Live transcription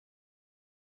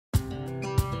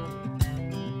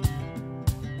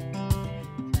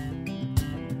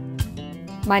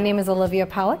My name is Olivia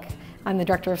Pollock. I'm the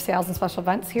Director of Sales and Special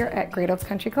Events here at Great Oaks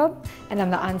Country Club, and I'm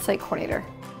the on-site coordinator.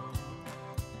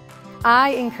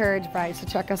 I encourage brides to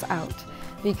check us out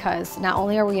because not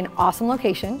only are we an awesome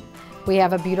location, we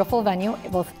have a beautiful venue,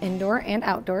 both indoor and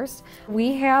outdoors.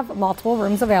 We have multiple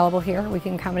rooms available here. We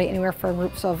can accommodate anywhere from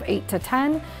groups of 8 to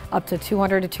 10, up to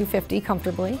 200 to 250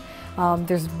 comfortably.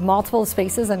 There's multiple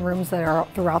spaces and rooms that are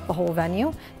throughout the whole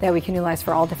venue that we can utilize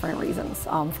for all different reasons,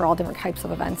 for all different types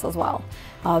of events as well.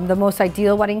 The most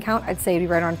ideal wedding count, I'd say, would be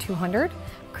right around 200.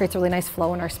 Creates a really nice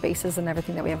flow in our spaces and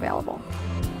everything that we have available.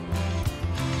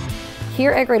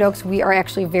 Here at Great Oaks, we are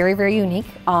actually very, very unique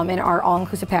in our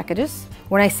all-inclusive packages.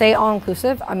 When I say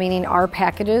all-inclusive, I'm meaning our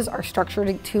packages are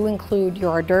structured to include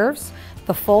your hors d'oeuvres,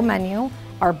 the full menu,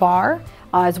 our bar,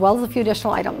 as well as a few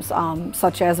additional items,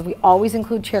 such as we always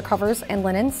include chair covers and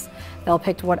linens. They'll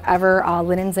pick whatever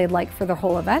linens they'd like for the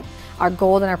whole event. Our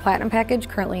gold and our platinum package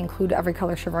currently include every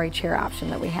color Chivalry chair option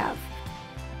that we have.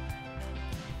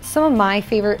 Some of my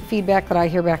favorite feedback that I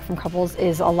hear back from couples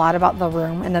is a lot about the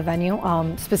room and the venue,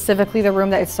 specifically the room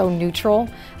that is so neutral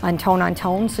on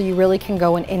tone, so you really can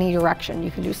go in any direction.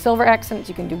 You can do silver accents,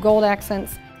 you can do gold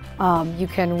accents, you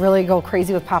can really go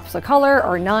crazy with pops of color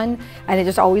or none, and it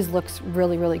just always looks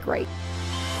really, really great.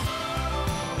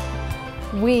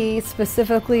 We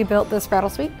specifically built this bridal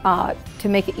suite to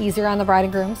make it easier on the bride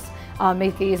and grooms,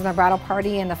 make it easier on the bridal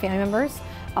party and the family members.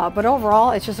 But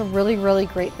overall, it's just a really, really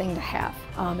great thing to have.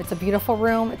 It's a beautiful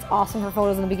room. It's awesome for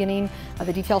photos in the beginning.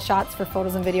 The detail shots for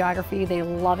photos and videography, they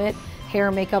love it. Hair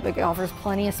and makeup, it offers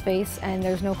plenty of space, and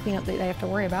there's no cleanup that they have to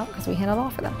worry about because we handle it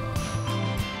all for them.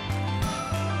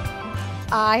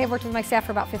 I have worked with my staff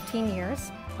for about 15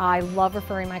 years. I love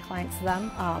referring my clients to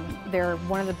them. They're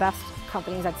one of the best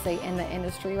companies, I'd say, in the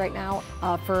industry right now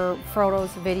for photos,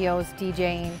 videos,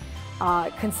 DJing.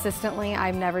 Consistently,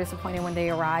 I'm never disappointed when they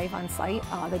arrive on site.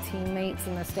 The teammates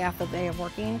and the staff that they have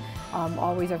working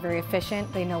always are very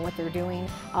efficient. They know what they're doing.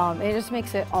 It just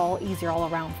makes it all easier all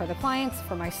around for the clients,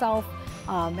 for myself,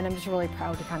 and I'm just really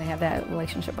proud to kind of have that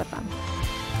relationship with them.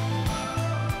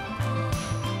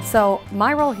 So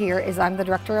my role here is I'm the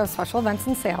Director of Special Events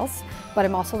and Sales, but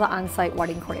I'm also the on-site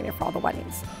wedding coordinator for all the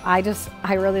weddings. I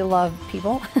really love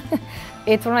people.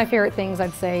 It's one of my favorite things,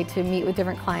 I'd say, to meet with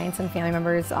different clients and family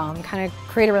members, kind of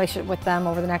create a relationship with them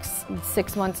over the next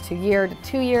 6 months to a year to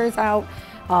 2 years out,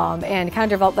 and kind of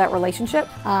develop that relationship,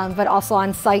 but also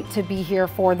on site to be here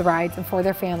for the brides and for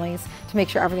their families to make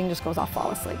sure everything just goes off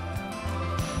flawlessly.